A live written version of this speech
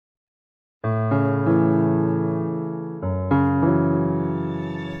Welcome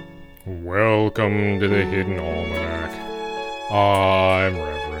to the Hidden Almanac. I'm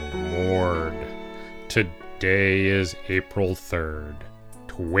Reverend Mord. Today is April 3rd,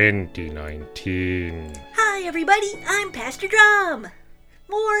 2019. Hi everybody, I'm Pastor Drom.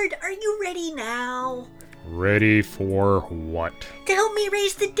 Mord, are you ready now? Ready for what? To help me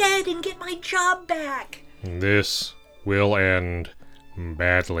raise the dead and get my job back. This will end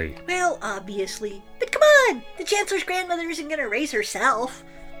badly. Well, obviously. But come on, the Chancellor's grandmother isn't going to raise herself.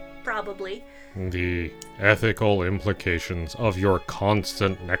 Probably. The ethical implications of your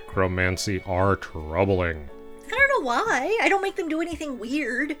constant necromancy are troubling. I don't know why. I don't make them do anything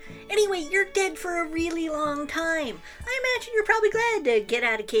weird. Anyway, you're dead for a really long time. I imagine you're probably glad to get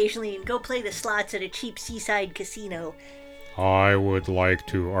out occasionally and go play the slots at a cheap seaside casino. I would like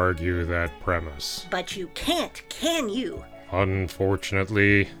to argue that premise. But you can't, can you?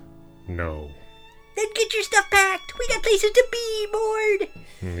 Unfortunately, no. Then get your stuff packed. We got places to be, Mord.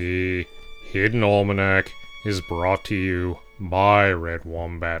 The Hidden Almanac is brought to you by Red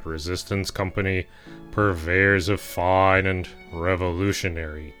Wombat Resistance Company, purveyors of fine and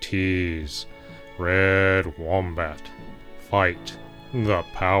revolutionary teas. Red Wombat, fight the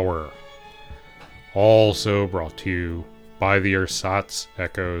power. Also brought to you by the Ersatz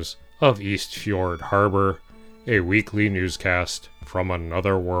Echoes of East Fjord Harbor, a weekly newscast from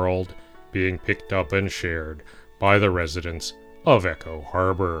another world being picked up and shared by the residents of Echo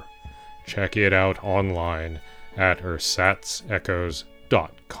Harbor. Check it out online at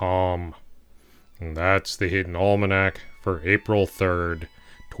ersatzechoes.com. And that's the Hidden Almanac for April 3rd,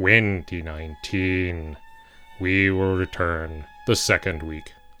 2019. We will return the second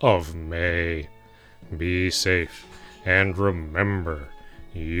week of May. Be safe, and remember,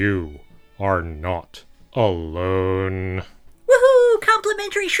 you are not alone. Woohoo!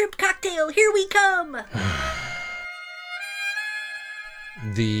 Complimentary shrimp cocktail, here we come!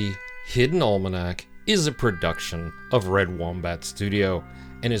 The Hidden Almanac is a production of Red Wombat Studio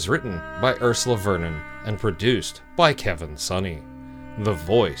and is written by Ursula Vernon and produced by Kevin Sonney. The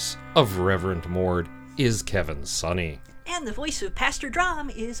voice of Reverend Mord is Kevin Sonney. And the voice of Pastor Drom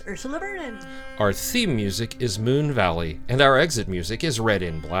is Ursula Vernon. Our theme music is Moon Valley, and our exit music is Red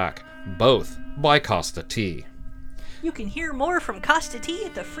in Black, both by Costa T. You can hear more from Costa T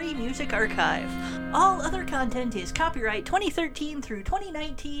at the Free Music Archive. All other content is copyright 2013 through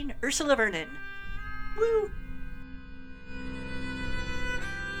 2019 Ursula Vernon. Woo!